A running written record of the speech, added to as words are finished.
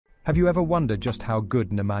Have you ever wondered just how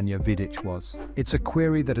good Nemanja Vidic was? It's a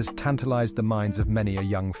query that has tantalized the minds of many a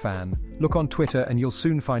young fan. Look on Twitter and you'll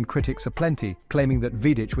soon find critics aplenty, claiming that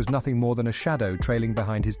Vidic was nothing more than a shadow trailing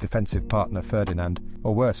behind his defensive partner Ferdinand,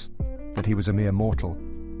 or worse, that he was a mere mortal,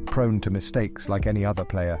 prone to mistakes like any other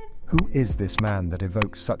player. Who is this man that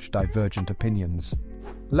evokes such divergent opinions?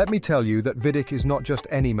 Let me tell you that Vidic is not just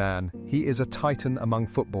any man, he is a titan among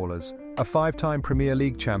footballers, a five-time Premier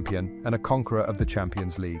League champion and a conqueror of the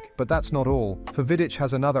Champions League. But that's not all, for Vidic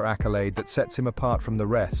has another accolade that sets him apart from the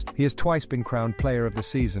rest. He has twice been crowned Player of the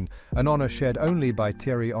Season, an honour shared only by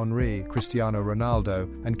Thierry Henry, Cristiano Ronaldo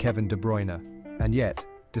and Kevin De Bruyne. And yet,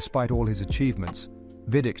 despite all his achievements,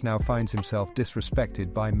 Vidic now finds himself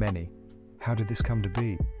disrespected by many. How did this come to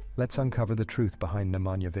be? Let's uncover the truth behind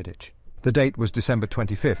Nemanja Vidic. The date was December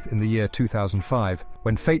 25th in the year 2005,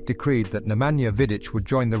 when fate decreed that Nemanja Vidic would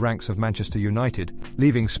join the ranks of Manchester United,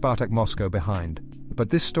 leaving Spartak Moscow behind.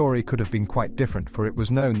 But this story could have been quite different, for it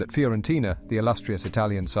was known that Fiorentina, the illustrious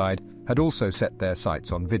Italian side, had also set their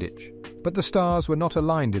sights on Vidic. But the stars were not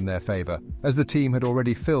aligned in their favour, as the team had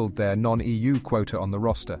already filled their non-EU quota on the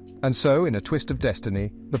roster. And so, in a twist of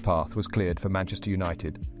destiny, the path was cleared for Manchester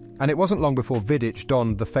United. And it wasn't long before Vidic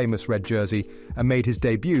donned the famous red jersey and made his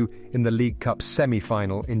debut in the League Cup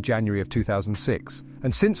semi-final in January of 2006.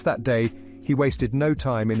 And since that day, he wasted no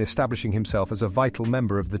time in establishing himself as a vital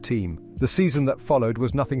member of the team. The season that followed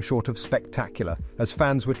was nothing short of spectacular, as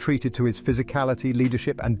fans were treated to his physicality,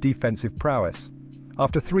 leadership and defensive prowess.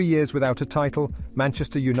 After 3 years without a title,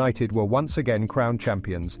 Manchester United were once again crowned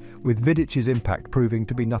champions, with Vidic's impact proving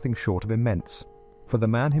to be nothing short of immense. For the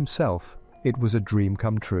man himself, it was a dream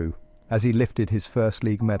come true, as he lifted his first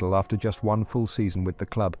league medal after just one full season with the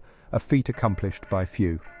club, a feat accomplished by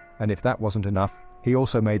few. And if that wasn't enough, he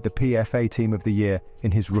also made the PFA Team of the Year in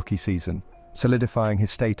his rookie season, solidifying his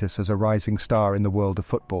status as a rising star in the world of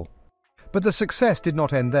football. But the success did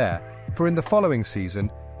not end there, for in the following season,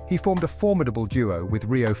 he formed a formidable duo with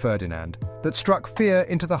Rio Ferdinand that struck fear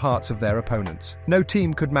into the hearts of their opponents. No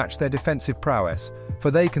team could match their defensive prowess,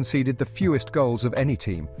 for they conceded the fewest goals of any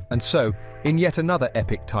team. And so, in yet another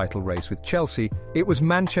epic title race with Chelsea, it was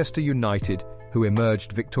Manchester United who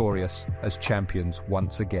emerged victorious as champions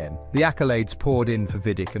once again. The accolades poured in for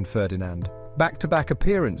Vidic and Ferdinand. Back-to-back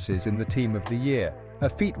appearances in the Team of the Year, a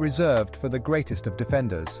feat reserved for the greatest of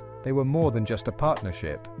defenders. They were more than just a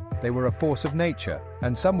partnership. They were a force of nature,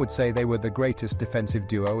 and some would say they were the greatest defensive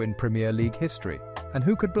duo in Premier League history. And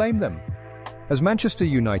who could blame them? As Manchester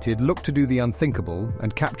United looked to do the unthinkable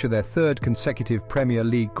and capture their third consecutive Premier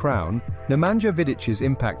League crown, Nemanja Vidic's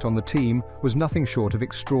impact on the team was nothing short of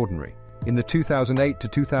extraordinary. In the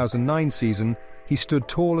 2008-2009 season, he stood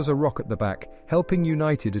tall as a rock at the back, helping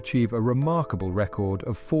United achieve a remarkable record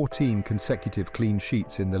of 14 consecutive clean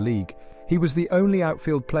sheets in the league. He was the only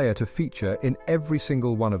outfield player to feature in every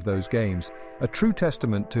single one of those games, a true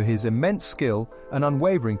testament to his immense skill and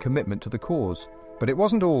unwavering commitment to the cause. But it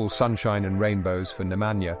wasn't all sunshine and rainbows for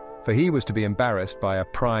Nemanja, for he was to be embarrassed by a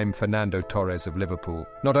prime Fernando Torres of Liverpool.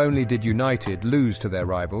 Not only did United lose to their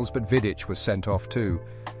rivals, but Vidic was sent off too.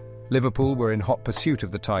 Liverpool were in hot pursuit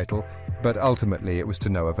of the title, but ultimately it was to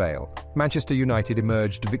no avail. Manchester United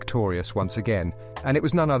emerged victorious once again, and it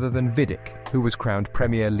was none other than Vidic who was crowned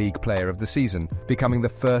Premier League Player of the Season, becoming the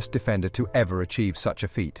first defender to ever achieve such a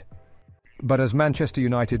feat. But as Manchester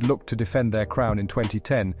United looked to defend their crown in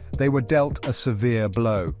 2010, they were dealt a severe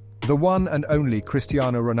blow. The one and only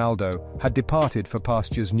Cristiano Ronaldo had departed for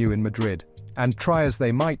pastures new in Madrid, and try as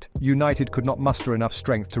they might, United could not muster enough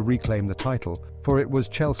strength to reclaim the title, for it was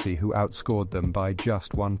Chelsea who outscored them by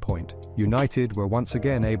just 1 point. United were once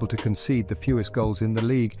again able to concede the fewest goals in the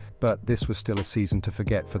league, but this was still a season to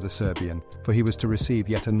forget for the Serbian, for he was to receive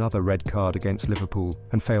yet another red card against Liverpool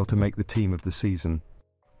and fail to make the Team of the Season.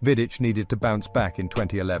 Vidic needed to bounce back in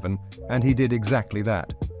 2011, and he did exactly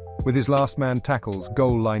that. With his last-man tackles,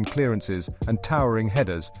 goal-line clearances and towering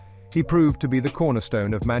headers, he proved to be the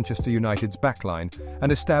cornerstone of Manchester United's backline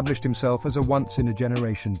and established himself as a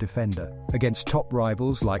once-in-a-generation defender. Against top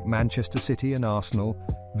rivals like Manchester City and Arsenal,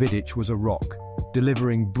 Vidic was a rock,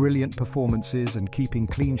 delivering brilliant performances and keeping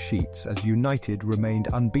clean sheets as United remained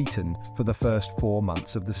unbeaten for the first 4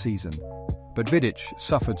 months of the season. But Vidic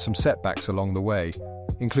suffered some setbacks along the way,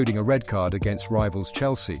 including a red card against rivals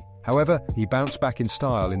Chelsea. However, he bounced back in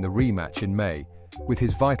style in the rematch in May, with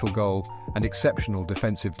his vital goal and exceptional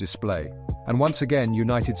defensive display. And once again,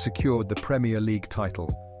 United secured the Premier League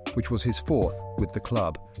title, which was his fourth with the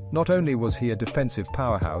club. Not only was he a defensive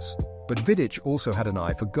powerhouse, but Vidic also had an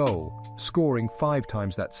eye for goal, scoring 5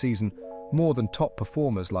 times that season, more than top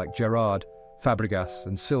performers like Gerrard, Fabregas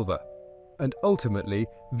and Silva. And ultimately,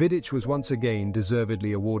 Vidic was once again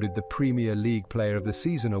deservedly awarded the Premier League Player of the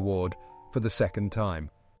Season award for the second time.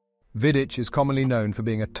 Vidic is commonly known for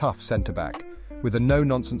being a tough centre-back, with a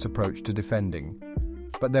no-nonsense approach to defending.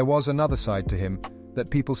 But there was another side to him that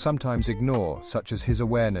people sometimes ignore, such as his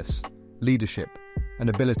awareness, leadership, and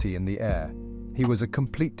ability in the air. He was a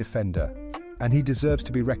complete defender, and he deserves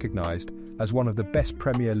to be recognised as one of the best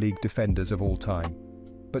Premier League defenders of all time.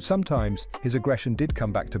 But sometimes his aggression did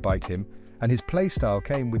come back to bite him, and his play style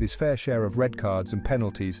came with his fair share of red cards and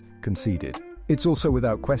penalties conceded. It's also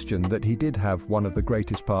without question that he did have one of the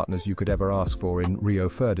greatest partners you could ever ask for in Rio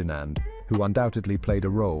Ferdinand, who undoubtedly played a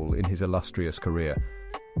role in his illustrious career.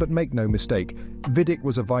 But make no mistake, Vidic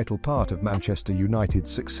was a vital part of Manchester United's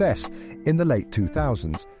success in the late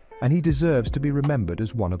 2000s, and he deserves to be remembered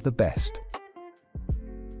as one of the best.